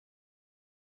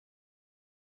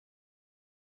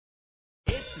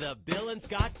the Bill and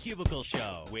Scott Cubicle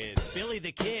Show with Billy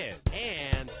the Kid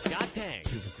and Scott Tank.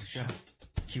 Cubicle Show.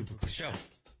 Cubicle Show.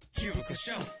 Cubicle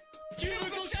Show.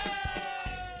 Cubicle Show!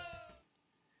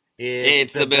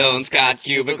 It's the Bill and Scott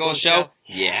Cubicle Show.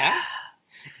 Yeah.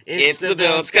 It's the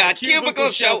Bill and Scott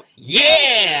Cubicle Show.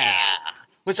 Yeah.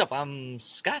 What's up? I'm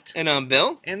Scott. And I'm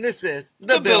Bill. And this is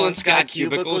the Bill and Scott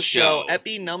Cubicle Show.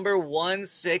 Epi number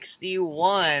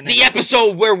 161. The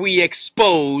episode where we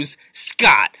expose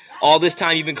Scott. All this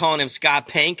time you've been calling him Scott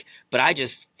Pank, but I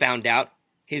just found out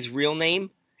his real name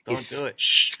is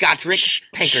Scottrick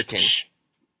Pankerton.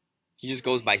 He just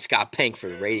goes by Scott Pank for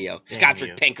the radio.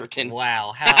 Scottrick Pankerton.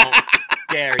 Wow, how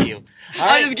dare you. All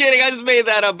right. I'm just kidding. I just made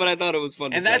that up, but I thought it was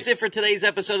fun to say. And that's it for today's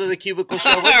episode of the Cubicle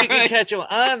Show. Which you can catch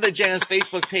on the Janice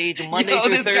Facebook page Monday through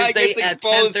this guy Thursday gets at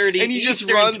exposed 10:30 and he just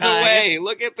Eastern runs time. away.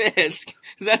 Look at this.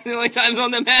 Is that the only time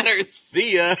zone that matters?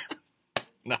 See ya.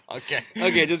 No, okay.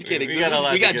 Okay, just kidding. We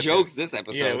got jokes this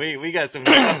episode. Yeah, we got some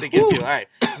stuff to get to. All right.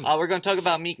 We're going to talk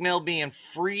about Meek Mill being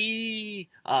free.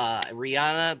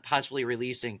 Rihanna possibly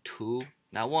releasing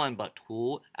not one, but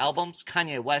two albums.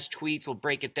 Kanye West tweets. We'll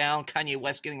break it down. Kanye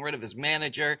West getting rid of his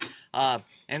manager.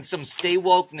 And some stay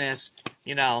wokeness,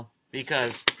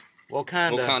 because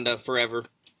Wakanda forever.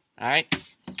 All right.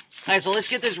 All right, so let's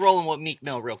get this rolling with Meek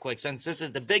Mill real quick, since this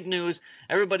is the big news.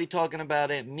 Everybody talking about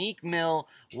it. Meek Mill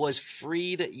was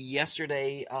freed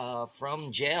yesterday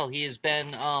from jail. He has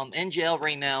been in jail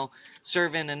right now,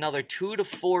 serving another 2 to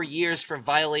 4 years for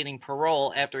violating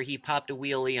parole after he popped a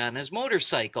wheelie on his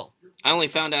motorcycle. I only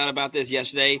found out about this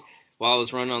yesterday while I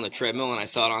was running on the treadmill, and I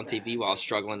saw it on TV while I was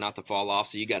struggling not to fall off,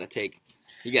 so you got to take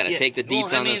the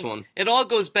deets on this one. It all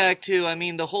goes back to,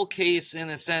 the whole case,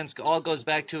 in a sense, all goes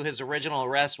back to his original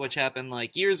arrest, which happened,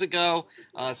 years ago,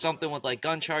 something with,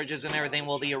 gun charges and everything.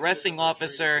 Well, the arresting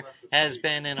officer has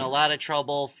been in a lot of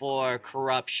trouble for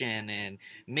corruption and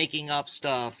making up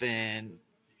stuff and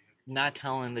not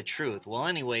telling the truth. Well,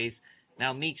 anyways,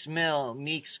 now Meek's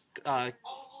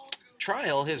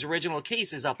trial, his original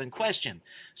case is up in question.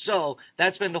 So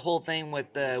that's been the whole thing with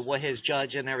what his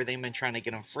judge and everything been trying to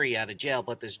get him free out of jail.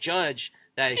 But this judge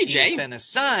that he's been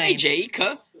assigned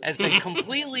has been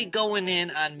completely going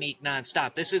in on Meek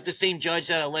nonstop. This is the same judge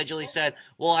that allegedly said,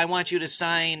 well, I want you to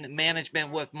sign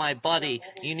management with my buddy.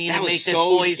 You need to make this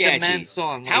Boys to Men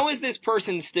song. How is this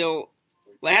person still,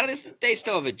 how do they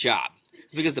still have a job?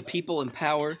 It's because the people in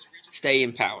power stay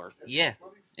in power. Yeah.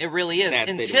 It really is,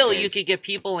 until you could get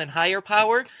people in higher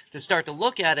power to start to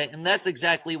look at it, and that's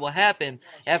exactly what happened.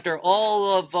 After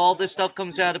all this stuff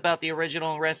comes out about the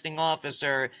original arresting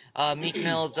officer, Meek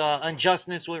Mill's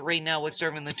unjustness right now with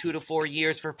serving the 2 to 4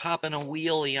 years for popping a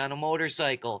wheelie on a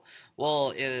motorcycle.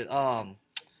 Well,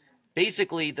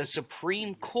 basically the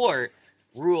Supreme Court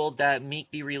ruled that Meek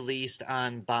be released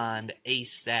on bond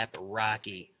ASAP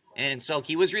Rocky. And so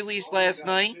he was released last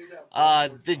night.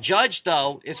 The judge,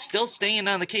 though, is still staying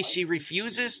on the case. She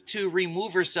refuses to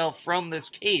remove herself from this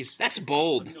case. That's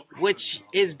bold. Which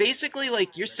is basically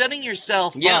you're setting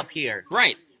yourself up here.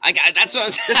 Right. That's what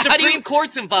I'm saying. The Supreme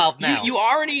Court's involved now.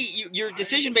 Your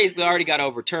decision basically already got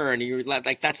overturned. You're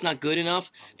that's not good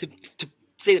enough to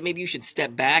say that maybe you should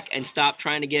step back and stop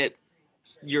trying to get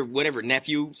your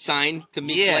nephew signed to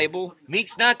Meek's label.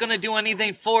 Meek's not going to do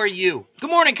anything for you. Good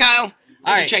morning, Kyle.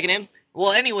 All right. Checking in.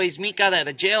 Well, anyways, Meek got out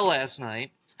of jail last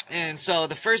night, and so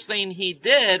the first thing he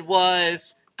did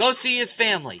was go see his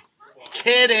family.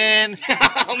 Kidding.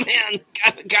 Oh, man.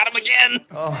 Got him again.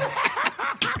 Oh.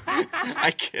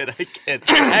 I kid.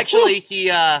 Actually,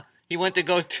 he went to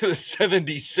go to a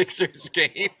 76ers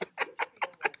game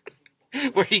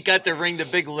where he got to ring the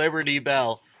big Liberty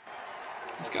Bell.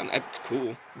 That's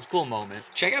cool. It's a cool moment.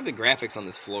 Check out the graphics on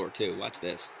this floor, too. Watch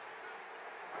this.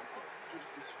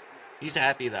 He's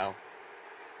happy, though.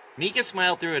 Meek has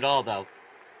smiled through it all, though.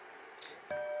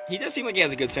 He does seem like he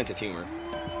has a good sense of humor.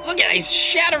 Look at it, he's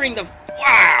shattering the...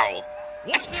 Wow!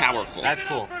 That's powerful. That's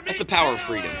cool. That's the power of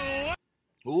freedom.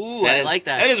 Ooh, I like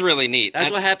that. That is really neat.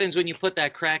 That's what happens when you put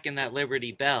that crack in that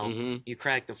Liberty Bell. Mm-hmm. You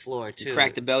crack the floor, too. You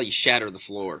crack the bell, you shatter the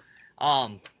floor.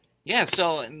 Yeah,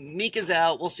 so Meek is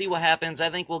out. We'll see what happens. I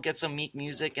think we'll get some Meek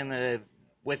music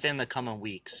within the coming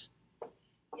weeks.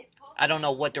 I don't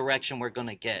know what direction we're going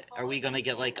to get. Are we going to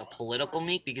get a political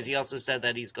Meek? Because he also said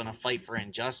that he's going to fight for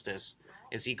injustice.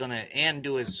 Is he going to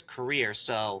do his career?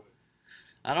 So,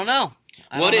 I don't know.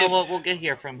 I don't know what we'll get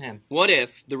here from him. What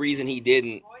if the reason he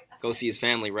didn't go see his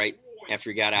family right after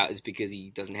he got out is because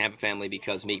he doesn't have a family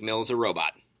because Meek Mill is a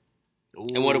robot? Ooh.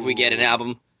 And what if we get an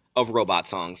album of robot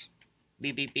songs?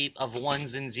 Beep, beep, beep, of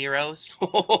ones and zeros?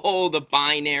 Oh, the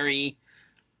binary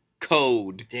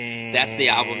code. Damn. That's the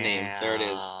album name. There it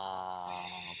is.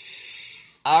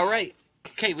 All right.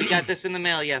 Okay, we got this in the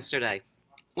mail yesterday.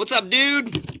 What's up,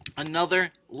 dude?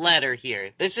 Another letter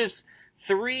here. This is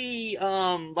 3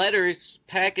 letters,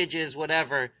 packages,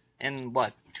 whatever, in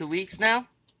what, 2 weeks now?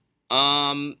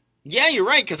 Yeah, you're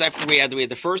right, because after we had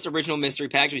the first original mystery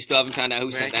package, we still haven't found out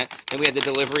who sent that. Then we had the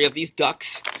delivery of these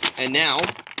ducks, and now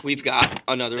we've got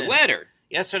another letter.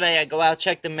 Yesterday, I go out,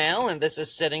 check the mail, and this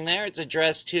is sitting there. It's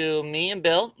addressed to me and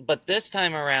Bill, but this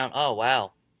time around, oh,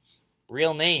 wow.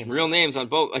 Real names. Real names on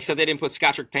both, except they didn't put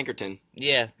Scottrick Pinkerton.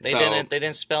 Yeah, they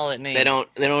didn't spell it name. They don't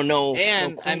know,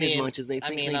 and, quite as much as they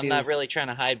think they do. I'm not really trying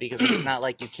to hide because it's not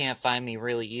like you can't find me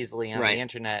really easily on the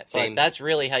internet. But that's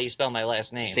really how you spell my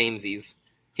last name. Samesies.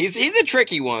 He's a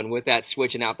tricky one with that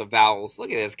switching out the vowels.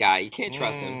 Look at this guy. You can't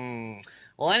trust him.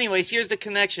 Well, anyways, here's the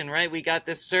connection, right? We got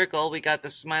this circle. We got the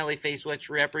smiley face, which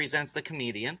represents the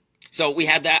comedian. So we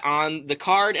had that on the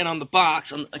card and on the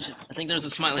box. I think there's a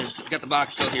smiley. We got the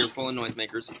box still here full of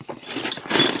noisemakers.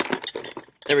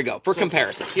 There we go. For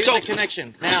comparison. Here's the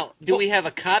connection. Now, do we have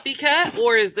a copycat,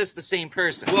 or is this the same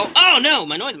person? Well, oh no,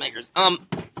 my noisemakers.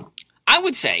 I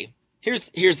would say,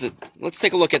 let's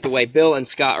take a look at the way Bill and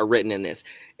Scott are written in this.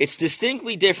 It's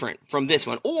distinctly different from this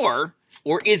one. Or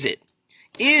is it?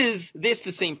 Is this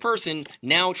the same person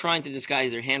now trying to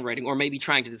disguise their handwriting, or maybe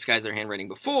trying to disguise their handwriting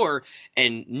before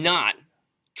and not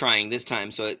trying this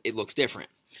time so it looks different?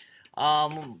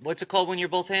 What's it called when you're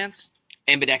both hands?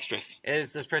 Ambidextrous.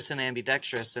 Is this person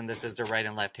ambidextrous, and this is their right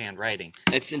and left hand writing?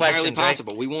 It's entirely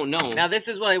possible. Right? We won't know. Now, this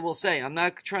is what I will say. I'm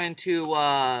not trying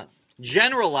to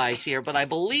generalize here, but I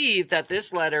believe that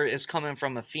this letter is coming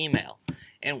from a female.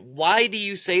 And why do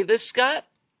you say this, Scott?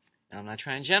 And I'm not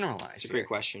trying to generalize. It's a great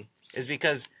question. Is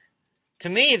because, to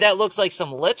me, that looks like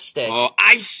some lipstick. Oh,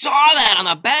 I saw that on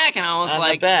the back, and I was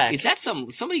like, is that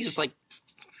somebody just like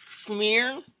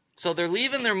smear? So they're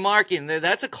leaving their marking.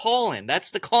 That's a call-in.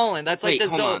 That's the call-in. That's like the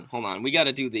zone. Hold on. We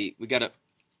gotta.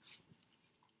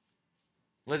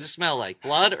 What does it smell like?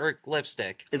 Blood or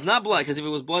lipstick? It's not blood, because if it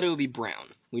was blood, it would be brown.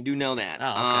 We do know that.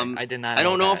 Oh, okay. I did not. I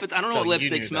don't know if it's. I don't know what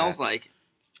lipstick smells like.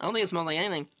 I don't think it smells like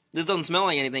anything. This doesn't smell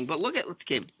like anything. But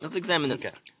let's examine it.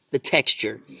 Okay. The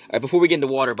texture. All right, before we get into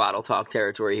water bottle talk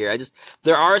territory here,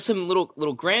 there are some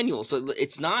little granules. So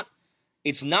it's not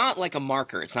like a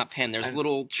marker. It's not pen. There's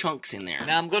little chunks in there.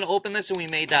 Now I'm going to open this and we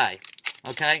may die.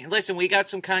 Okay? Listen, we got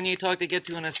some Kanye talk to get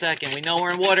to in a second. We know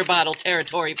we're in water bottle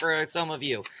territory for some of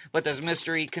you, but this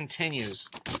mystery continues.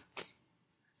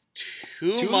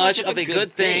 Too much of a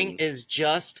good thing is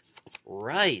just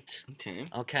right. Okay.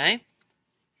 Okay?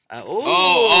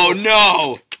 Oh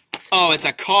no! Oh, it's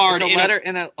a card. It's a letter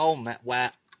in a... Oh,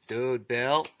 wow. Dude,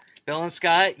 Bill and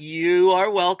Scott, you are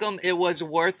welcome. It was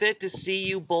worth it to see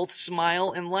you both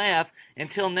smile and laugh.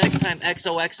 Until next time,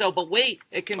 XOXO. But wait,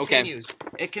 it continues.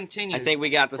 Okay. It continues. I think we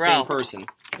got the same person.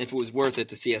 If it was worth it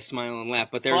to see us smile and laugh.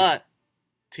 But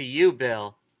to you,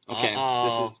 Bill. Okay,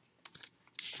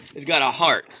 it's got a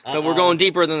heart. So we're going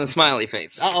deeper than the smiley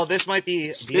face. This might be...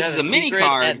 This is a mini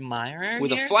card admirer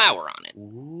with a flower on it.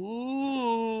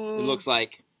 Ooh. It looks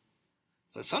like...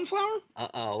 Is that sunflower?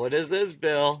 What is this,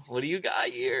 Bill? What do you got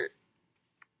here?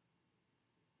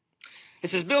 It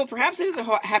says, Bill, perhaps it is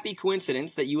a happy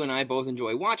coincidence that you and I both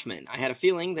enjoy Watchmen. I had a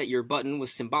feeling that your button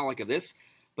was symbolic of this,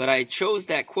 but I chose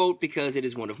that quote because it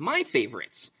is one of my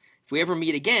favorites. If we ever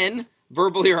meet again,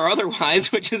 verbally or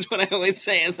otherwise, which is what I always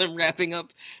say as I'm wrapping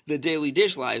up the Daily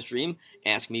Dish live stream,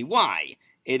 ask me why.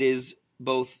 It is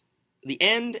both the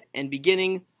end and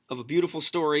beginning of a beautiful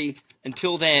story.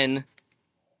 Until then...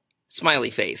 Smiley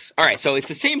face. All right, so it's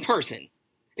the same person.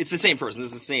 It's the same person.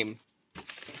 This is the same.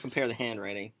 Let's compare the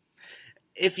handwriting.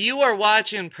 If you are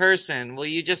watching in person, will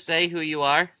you just say who you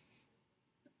are?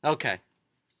 Okay.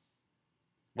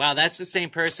 Wow, that's the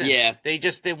same person. Yeah.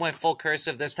 They went full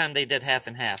cursive. This time they did half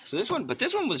and half. So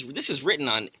this is written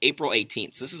on April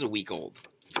 18th. So this is a week old.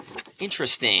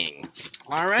 Interesting.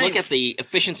 All right. Look at the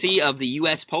efficiency of the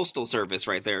U.S. Postal Service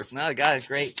right there. Oh, God,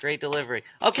 great delivery.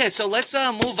 Okay, so let's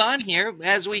move on here.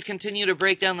 As we continue to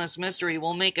break down this mystery,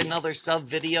 we'll make another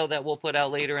sub-video that we'll put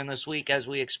out later in this week as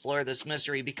we explore this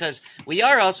mystery, because we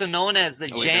are also known as the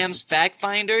Jams Fact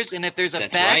Finders, and if there's a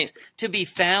fact to be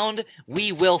found,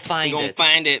 we will find it. We're going to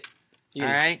find it. All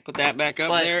right. Put that back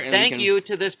up there. And thank you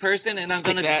to this person, and I'm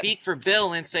going to speak for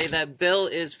Bill and say that Bill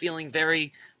is feeling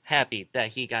very happy that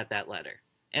he got that letter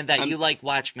and that you like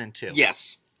Watchmen too.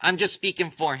 Yes. I'm just speaking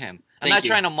for him. I'm not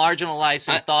trying to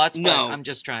marginalize his thoughts, but I'm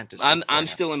just trying to. I'm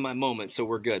still in my moment, so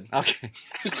we're good. Okay.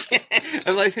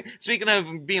 Like, speaking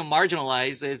of being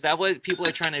marginalized, is that what people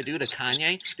are trying to do to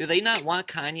Kanye? Do they not want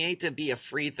Kanye to be a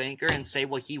free thinker and say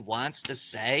what he wants to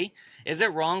say? Is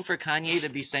it wrong for Kanye to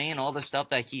be saying all the stuff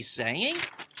that he's saying?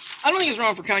 I don't think it's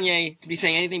wrong for Kanye to be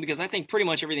saying anything because I think pretty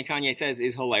much everything Kanye says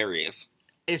is hilarious.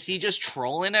 Is he just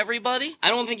trolling everybody? I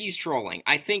don't think he's trolling.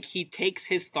 I think he takes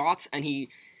his thoughts and he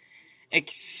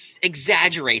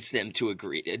exaggerates them to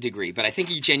a degree, but I think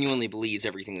he genuinely believes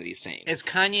everything that he's saying. Is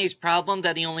Kanye's problem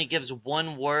that he only gives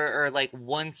one word or like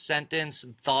one sentence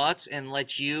thoughts and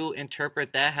lets you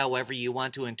interpret that however you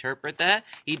want to interpret that?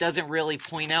 He doesn't really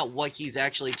point out what he's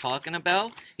actually talking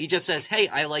about. He just says, hey,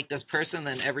 I like this person,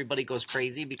 then everybody goes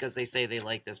crazy because they say they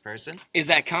like this person. Is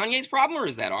that Kanye's problem or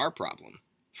is that our problem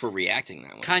for reacting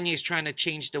that way? Kanye's trying to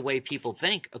change the way people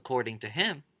think, according to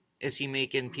him. Is he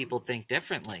making people think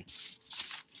differently?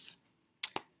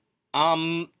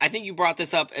 I think you brought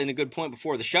this up in a good point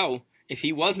before the show. If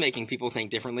he was making people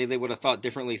think differently, they would have thought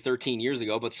differently 13 years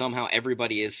ago, but somehow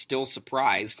everybody is still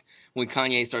surprised when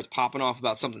Kanye starts popping off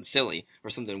about something silly or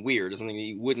something weird or something that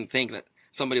you wouldn't think that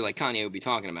somebody like Kanye would be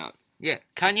talking about. Yeah,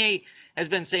 Kanye has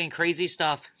been saying crazy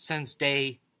stuff since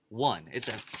day one.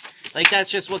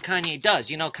 That's just what Kanye does.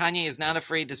 You know, Kanye is not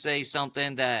afraid to say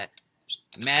something that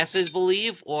masses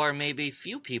believe or maybe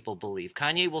few people believe.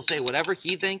 Kanye will say whatever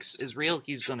he thinks is real,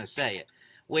 he's going to say it.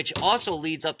 Which also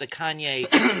leads up to Kanye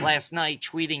last night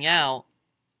tweeting out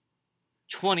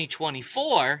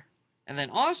 2024. And then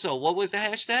also, what was the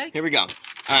hashtag? Here we go. All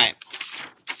right.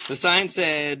 The sign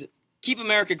said, "Keep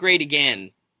America Great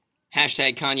Again."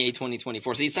 Hashtag Kanye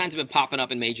 2024. So these signs have been popping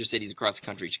up in major cities across the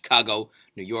country. Chicago,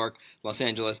 New York, Los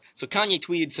Angeles. So Kanye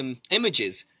tweeted some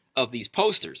images of these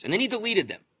posters. And then he deleted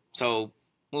them. So a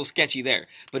little sketchy there.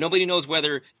 But nobody knows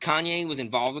whether Kanye was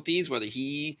involved with these, whether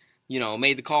he,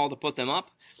 made the call to put them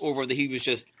up, or whether he was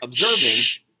just observing.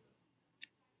 Shh.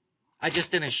 I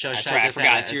just didn't shush. That's right, I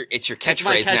forgot. It's your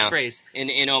catchphrase now. Catchphrase.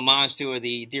 In homage to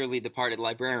the dearly departed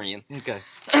librarian. Okay.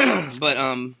 But,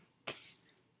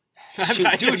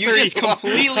 dude, you just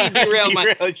completely derailed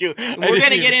my... We're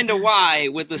going to get into why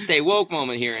with the stay woke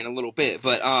moment here in a little bit.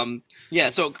 But, yeah,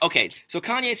 so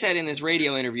Kanye said in this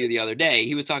radio interview the other day,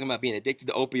 he was talking about being addicted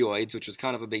to opioids, which was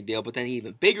kind of a big deal. But then the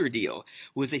even bigger deal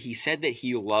was that he said that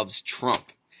he loves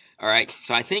Trump. All right?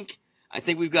 So I think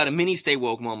we've got a mini stay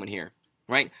woke moment here,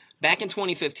 right? Back in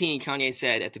 2015, Kanye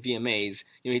said at the VMAs,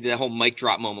 he did that whole mic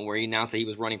drop moment where he announced that he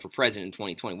was running for president in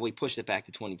 2020. Well, he pushed it back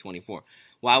to 2024.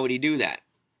 Why would he do that?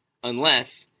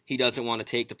 Unless he doesn't want to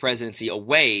take the presidency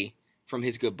away from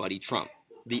his good buddy Trump,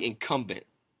 the incumbent.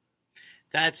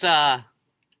 That's a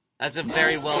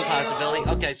very well possibility.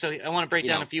 Okay, so I want to break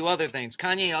down a few other things.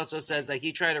 Kanye also says that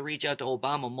he tried to reach out to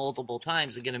Obama multiple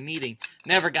times to get a meeting.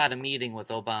 Never got a meeting with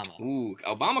Obama. Ooh,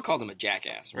 Obama called him a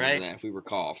jackass, right? That, if we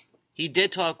recall. He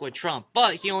did talk with Trump,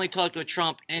 but he only talked with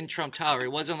Trump in Trump Tower.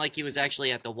 It wasn't like he was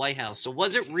actually at the White House. So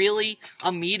was it really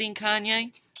a meeting,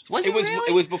 Kanye?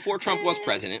 It was before Trump was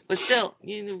president. But still,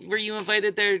 were you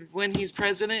invited there when he's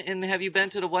president, and have you been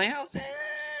to the White House?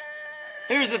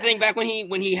 Here's the thing, back when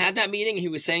he had that meeting, he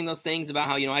was saying those things about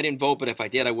how, I didn't vote, but if I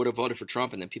did, I would have voted for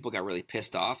Trump, and then people got really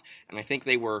pissed off. And I think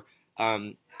they were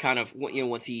kind of,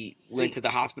 once he went to the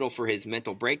hospital for his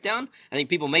mental breakdown, I think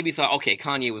people maybe thought, okay,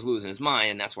 Kanye was losing his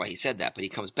mind, and that's why he said that. But he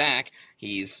comes back,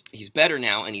 he's better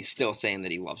now, and he's still saying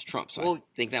that he loves Trump. So I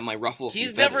think that might ruffle a few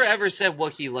feathers. He's never ever said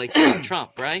what he likes about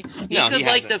Trump, right? He no, could he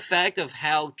like hasn't. the fact of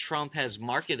how Trump has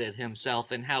marketed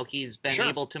himself and how he's been Sure.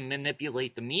 able to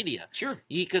manipulate the media. Sure.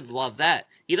 He could love that.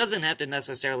 He doesn't have to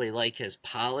necessarily like his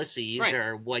policies Right.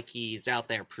 or what he's out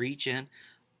there preaching.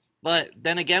 But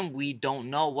then again, we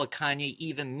don't know what Kanye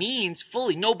even means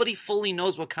fully. Nobody fully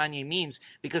knows what Kanye means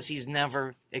because he's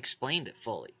never explained it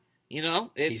fully.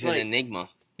 He's an enigma.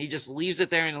 He just leaves it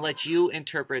there and lets you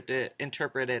interpret it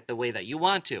the way that you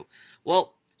want to.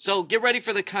 Well, so get ready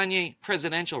for the Kanye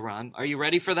presidential run. Are you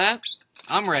ready for that?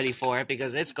 I'm ready for it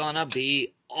because it's gonna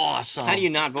be awesome. How do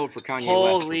you not vote for Kanye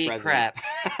West for president? Holy crap.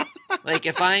 Like,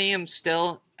 if I am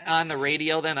still on the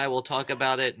radio, then I will talk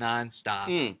about it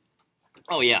nonstop.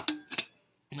 Oh, yeah.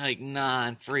 Like,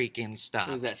 non-freaking stop.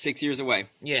 What was that, 6 years away?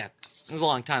 Yeah. It was a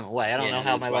long time away. I don't know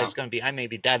how my life's going to be. I may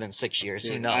be dead in 6 years.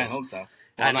 Who knows? I hope so.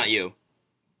 Well, not you.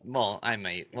 Well, I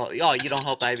may. Well, you don't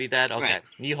hope I be dead? Okay. Right.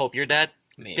 You hope you're dead?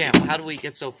 Man. Damn, how do we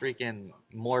get so freaking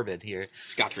morbid here?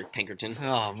 Scottrick Pinkerton.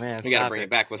 Oh, man. We got to bring it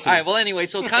back. All right, well, anyway,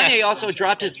 so Kanye also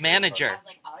dropped his manager.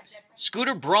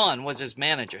 Scooter Braun was his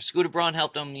manager. Scooter Braun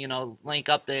helped him, link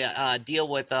up the deal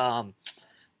with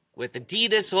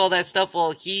Adidas, all that stuff.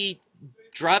 Well, he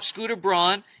dropped Scooter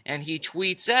Braun, and he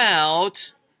tweets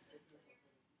out,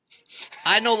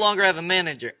 I no longer have a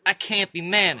manager. I can't be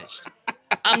managed.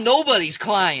 I'm nobody's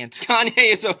client.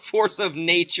 Kanye is a force of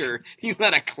nature. He's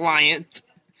not a client.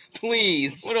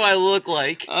 Please. What do I look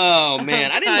like? Oh,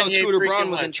 man. I didn't know Kanye Scooter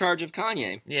Braun was West. in charge of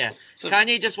Kanye. Yeah. So,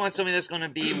 Kanye just wants somebody that's going to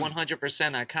be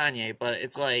 100% on Kanye, but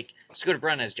it's like Scooter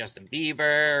Braun has Justin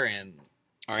Bieber and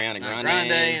Ariana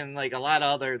Grande. And like a lot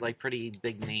of other like pretty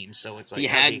big names. So it's like he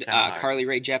had Carly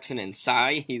Rae Jepsen and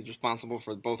Psy. He's responsible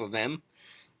for both of them.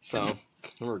 So,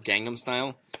 remember Gangnam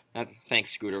Style?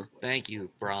 Thanks, Scooter. Thank you,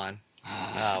 Braun.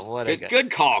 What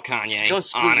good call, Kanye. Go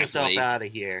scoot yourself out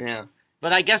of here. Yeah.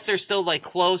 But I guess they're still like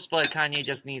close, but Kanye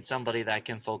just needs somebody that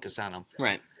can focus on him.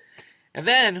 Right. And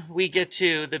then we get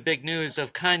to the big news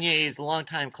of Kanye's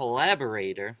longtime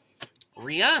collaborator,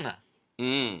 Rihanna,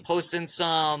 posting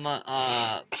some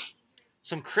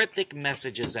cryptic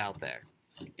messages out there.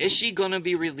 Is she going to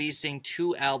be releasing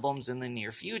 2 albums in the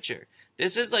near future?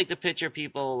 This is like the picture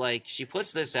people, like, she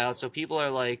puts this out, so people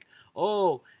are like,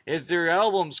 oh, is there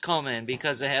albums coming?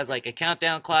 Because it has like a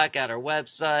countdown clock at her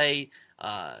website.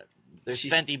 There's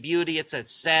Fenty Beauty. It says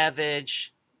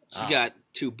Savage. She's got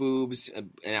 2 boobs,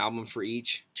 an album for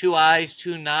each. 2 eyes,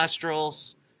 2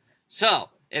 nostrils. So,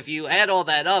 if you add all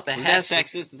that up, Was that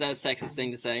sexist? Was that a sexist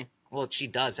thing to say? Well, she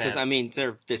does have. Because, I mean,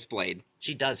 they're displayed.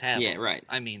 She does have. Yeah, right.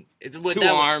 I mean, 2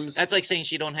 arms. That's like saying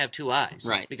she don't have 2 eyes.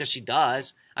 Right. Because she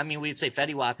does. I mean, we'd say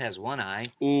Fetty Wap has 1 eye.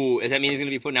 Ooh, does that mean he's going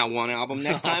to be putting out 1 album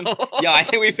next time? Yeah, I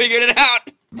think we figured it out.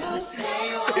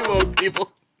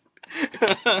 People.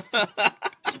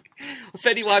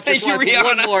 Fetty Wap just wants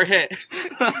Rihanna. 1 more hit.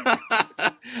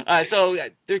 So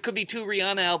there could be 2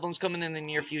 Rihanna albums coming in the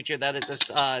near future. That is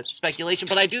a speculation,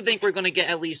 but I do think we're going to get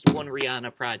at least 1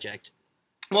 Rihanna project.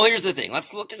 Well, here's the thing.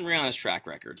 Let's look at Rihanna's track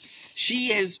record.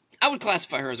 I would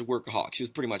classify her as a workaholic. She was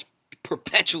pretty much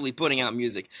perpetually putting out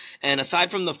music. And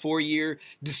aside from the 4-year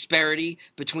disparity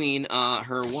between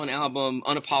her 1 album,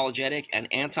 Unapologetic, and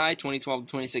Anti, 2012 to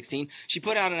 2016, she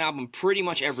put out an album pretty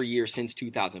much every year since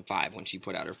 2005 when she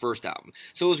put out her first album.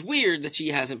 So it was weird that she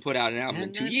hasn't put out an album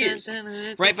in 2 years.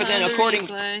 Right, but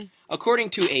then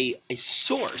according to a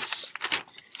source...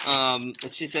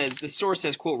 she says, the source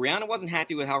says, quote, Rihanna wasn't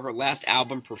happy with how her last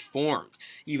album performed.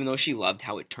 Even though she loved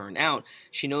how it turned out,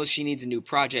 she knows she needs a new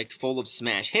project full of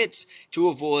smash hits to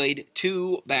avoid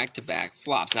 2 back-to-back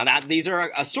flops. Now, these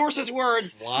are a source's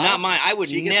words, not mine. I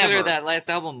would never consider that last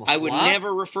album a flop? I would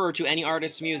never refer to any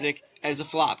artist's music as a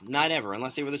flop. Not ever,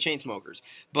 unless they were the Chainsmokers.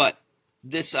 But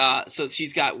this, so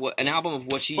she's got an album of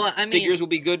what she figures will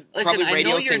be good, probably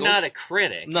radio singles. I know you're not a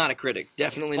critic. Not a critic,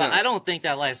 definitely not. I don't think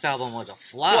that last album was a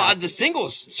flop. Well, the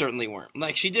singles certainly weren't.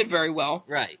 Like, she did very well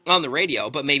on the radio,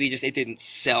 but maybe just it didn't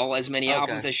sell as many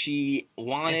albums as she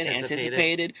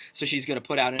anticipated. So she's going to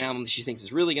put out an album that she thinks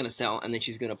is really going to sell, and then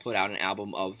she's going to put out an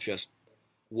album of just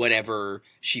whatever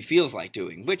she feels like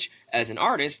doing, which, as an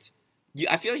artist...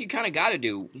 I feel like you kind of got to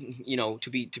do, to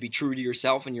be true to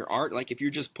yourself and your art. Like, if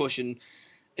you're pushing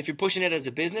it as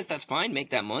a business, that's fine, make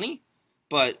that money.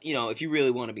 But if you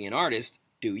really want to be an artist,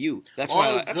 do you? That's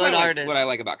what I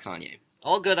like about Kanye.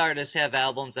 All good artists have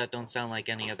albums that don't sound like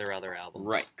any other albums.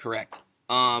 Right, correct.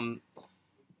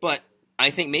 But I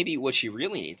think maybe what she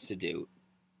really needs to do,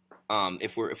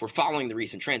 if we're following the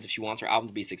recent trends, if she wants her album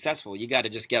to be successful, you got to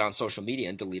just get on social media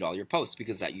and delete all your posts,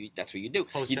 because that's what you do.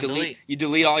 You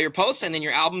delete all your posts, and then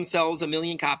your album sells 1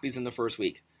 million copies in the first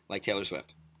week, like Taylor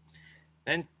Swift.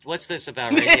 And what's this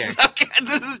about right here? Okay,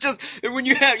 this is just when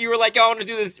you were like, I want to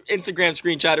do this Instagram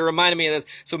screenshot. It reminded me of this.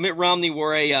 So Mitt Romney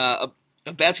wore a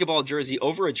basketball jersey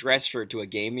over a dress shirt to a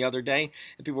game the other day,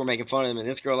 and people were making fun of him. And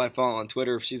this girl I follow on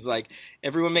Twitter, she's like,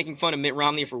 everyone making fun of Mitt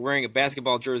Romney for wearing a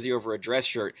basketball jersey over a dress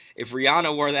shirt. If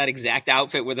Rihanna wore that exact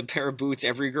outfit with a pair of boots,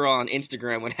 every girl on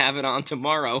Instagram would have it on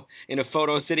tomorrow in a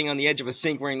photo sitting on the edge of a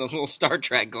sink wearing those little Star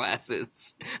Trek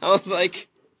glasses. I was like,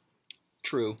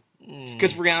 true.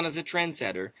 Because Rihanna's a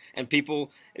trendsetter, and people,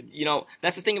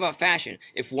 that's the thing about fashion.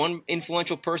 If one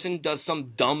influential person does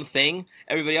some dumb thing,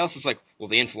 everybody else is like, well,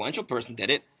 the influential person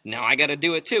did it, now I gotta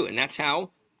do it too. And that's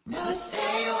how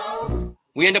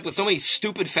we end up with so many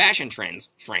stupid fashion trends,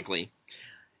 frankly.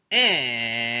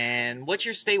 And what's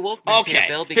your stay wokeness here,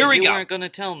 Bill? Because here we you go. weren't going to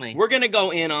tell me. We're going to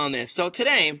go in on this. So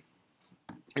today,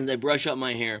 as I brush up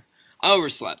my hair, I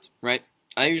overslept, right?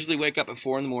 I usually wake up at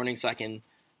 4 in the morning so I can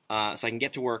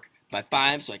get to work by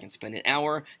 5, so I can spend an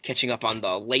hour catching up on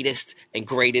the latest and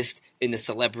greatest in the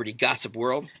celebrity gossip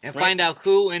world. And find out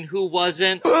who and who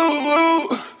wasn't.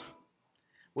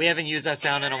 We haven't used that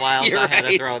sound in a while, so I had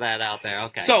to throw that out there.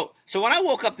 Okay. So when I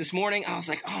woke up this morning, I was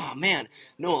like, oh, man,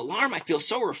 no alarm. I feel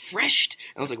so refreshed.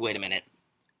 And I was like, wait a minute.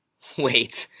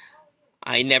 Wait.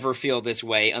 I never feel this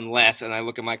way unless, and I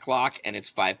look at my clock, and it's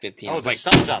 5:15. Oh, I was like,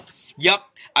 sun's up. Yep,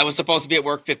 I was supposed to be at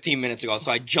work 15 minutes ago,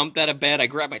 so I jumped out of bed, I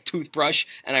grabbed my toothbrush,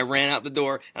 and I ran out the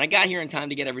door, and I got here in time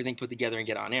to get everything put together and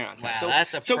get on air on time. Wow,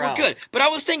 that's a so pro. we're good. But I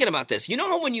was thinking about this. You know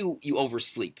how when you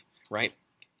oversleep, right?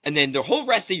 And then the whole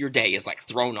rest of your day is like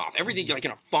thrown off. Everything, you're like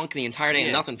in a funk the entire day,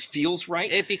 and nothing feels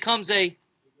right. It becomes a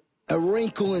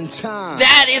wrinkle in time.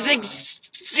 That is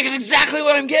exactly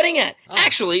what I'm getting at. Oh.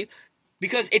 Actually,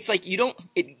 because it's like you don't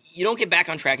get back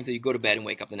on track until you go to bed and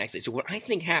wake up the next day. So what I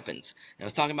think happens, and I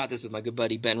was talking about this with my good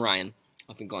buddy Ben Ryan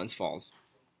up in Glens Falls.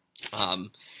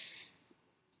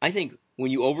 I think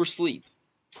when you oversleep,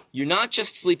 you're not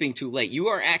just sleeping too late. You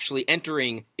are actually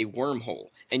entering a wormhole,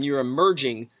 and you're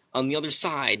emerging on the other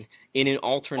side in an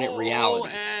alternate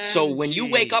reality. So when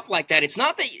you wake up like that, it's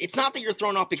not that you're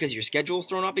thrown off because your schedule is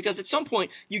thrown off, because at some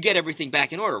point you get everything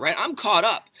back in order, right? I'm caught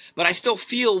up, but I still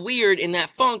feel weird in that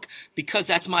funk because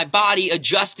that's my body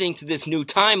adjusting to this new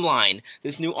timeline,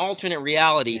 this new alternate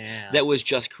reality that was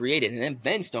just created. And then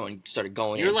Ben started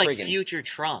going in. You're like future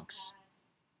Trunks.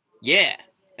 Yeah.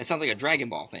 That sounds like a Dragon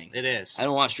Ball thing. It is. I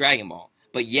don't watch Dragon Ball,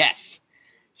 but yes.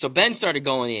 So Ben started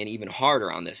going in even harder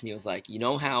on this, and he was like, you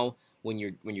know how when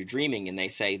you're dreaming and they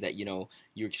say that, you know,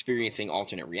 you're experiencing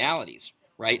alternate realities,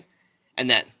 right? And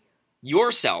that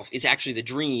yourself is actually the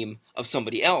dream of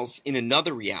somebody else in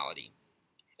another reality.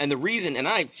 And the reason, and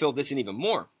I filled this in even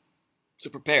more to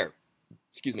prepare,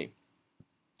 to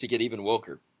get even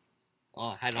woker.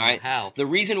 Oh, I don't know how. The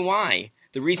reason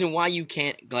why you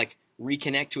can't, like,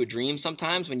 reconnect to a dream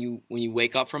sometimes when you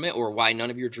wake up from it, or why none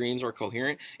of your dreams are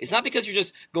coherent, it's not because you're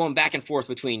just going back and forth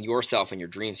between yourself and your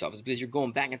dream self. It's because you're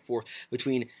going back and forth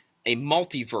between a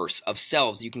multiverse of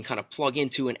selves you can kind of plug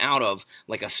into and out of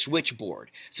like a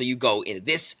switchboard. So you go into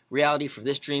this reality for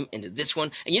this dream, into this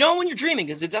one. And you know when you're dreaming,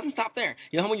 because it doesn't stop there.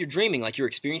 You know how when you're dreaming, like you're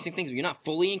experiencing things but you're not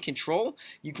fully in control,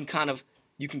 you can kind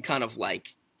of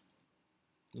like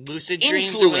lucid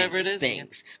dreams or whatever it is.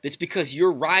 Things. It's because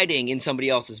you're riding in somebody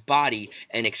else's body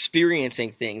and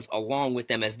experiencing things along with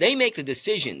them as they make the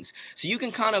decisions. So you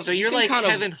can kind of... So you're like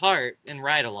Kevin Hart in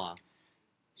Ride Along.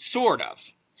 Sort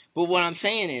of. But what I'm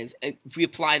saying is, if we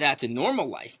apply that to normal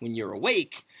life, when you're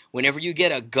awake, whenever you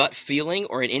get a gut feeling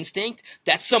or an instinct,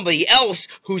 that's somebody else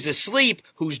who's asleep,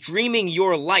 who's dreaming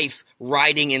your life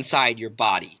riding inside your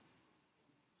body.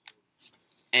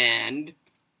 And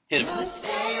hit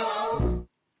him.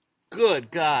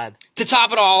 Good God. To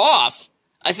top it all off,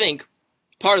 I think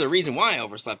part of the reason why I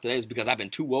overslept today is because I've been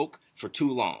too woke for too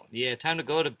long. Yeah, time to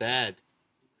go to bed.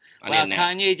 Wow,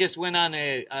 Kanye just went on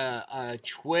a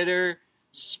Twitter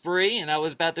spree, and I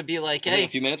was about to be like, hey, a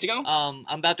few minutes ago? I'm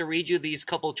about to read you these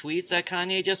couple tweets that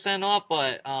Kanye just sent off,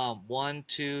 but 1,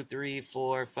 2, 3,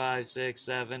 4, 5, 6,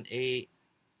 7, 8,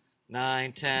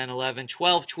 9, 10, 11,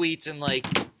 12 tweets in like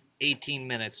 18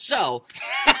 minutes. So...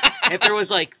 if there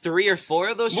was like 3 or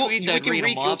 4 of those tweets, I'd read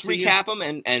them off. Let's recap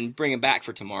them and bring them back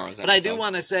for tomorrow's episode. But I do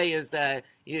want to say is that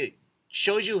it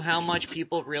shows you how much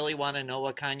people really want to know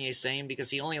what Kanye's saying, because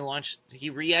he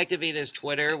reactivated his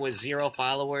Twitter with 0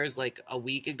 followers like a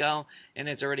week ago, and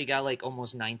it's already got like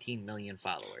almost 19 million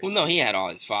followers. Well, no, he had all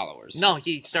his followers. No,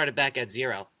 he started back at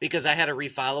 0 because I had to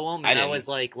refollow him, and I was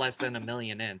like less than 1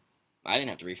 million in. I didn't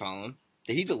have to refollow him.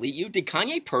 Did he delete you? Did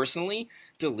Kanye personally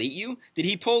delete you? Did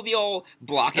he pull the old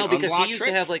block and unblock trick? No, because he used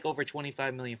to have like over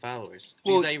 25 million followers.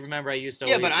 Well, I remember I used to.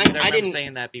 Yeah, but I didn't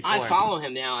saying that before. I follow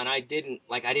him now, and I didn't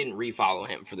refollow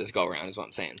him for this go round. Is what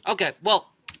I'm saying. Okay, well,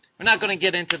 we're not going to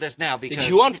get into this now because did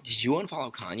you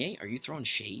unfollow Kanye? Are you throwing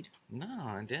shade? No,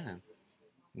 I didn't.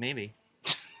 Maybe,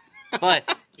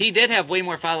 but he did have way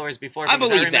more followers before. I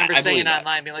believe that. I remember saying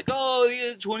online, being like, "Oh,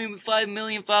 yeah, 25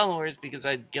 million followers," because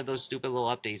I'd give those stupid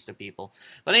little updates to people.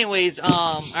 But anyways,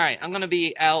 all right, I'm gonna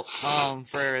be out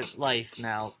for life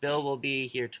now. Bill will be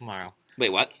here tomorrow.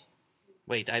 Wait, what?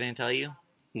 Wait, I didn't tell you.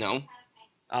 No.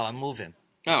 Oh, I'm moving.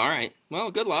 Oh, all right.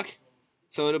 Well, good luck.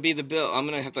 So it'll be the Bill. I'm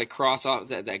gonna have to like cross off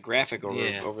that graphic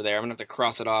over there. I'm gonna have to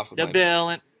cross it off. With the Bill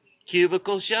and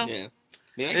Cubicle Show. Yeah.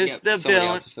 Maybe it's the Bill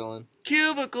else to fill in.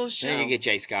 Cubicle Show. Maybe you can get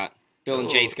Jay Scott. Bill and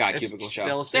Jay Scott Cubicle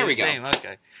Show. There we go. Same.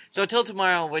 Okay. So until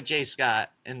tomorrow with Jay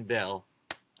Scott and Bill,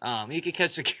 you can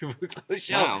catch the Cubicle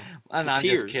Show. Wow. I'm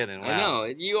just kidding. Wow. I know.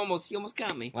 You almost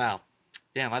got me. Wow.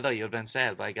 Damn, I thought you would have been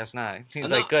sad, but I guess not. He's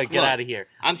like, good, get out of here.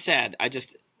 I'm sad.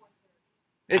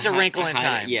 It's a wrinkle in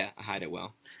time. Yeah, I hide it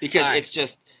well. Because it's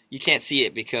just, you can't see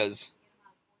it because...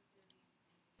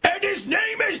 And his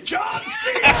name is John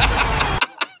C.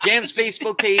 Jam's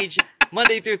Facebook page,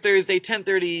 Monday through Thursday,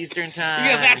 10:30 Eastern Time.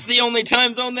 Because that's the only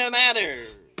time zone that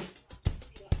matters.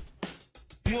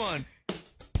 1.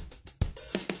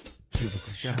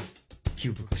 Cubicle Show.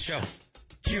 Cubicle Show.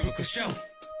 Cubicle Show.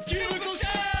 Cubicle Show!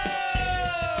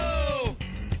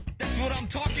 That's what I'm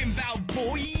talking about,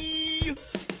 boy!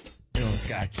 Bill and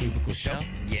Scott Cubicle Show,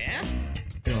 yeah?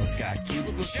 Bill and Scott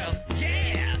Cubicle Show,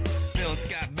 yeah! Bill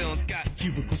and Scott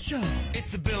Cubicle Show.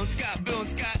 It's the Bill and Scott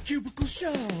Cubicle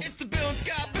Show. It's the Bill and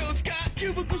Scott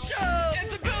Cubicle Show.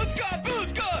 It's the Bill and Scott Cubicle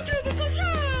Show. Cubicle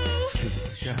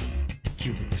Show.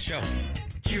 Cubicle Show.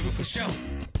 Cubicle Show.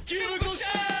 Cubicle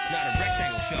Show. Not a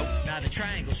rectangle show. Not a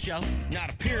triangle show. Not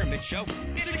a pyramid show.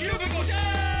 It's a Cubicle Show.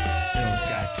 Bill and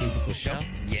Scott Cubicle Show.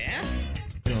 Yeah.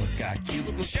 Bill and Scott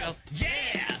Cubicle Show.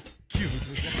 Yeah.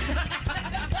 Cubicle Show.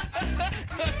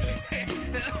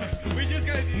 We just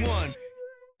got one.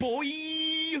 Boy.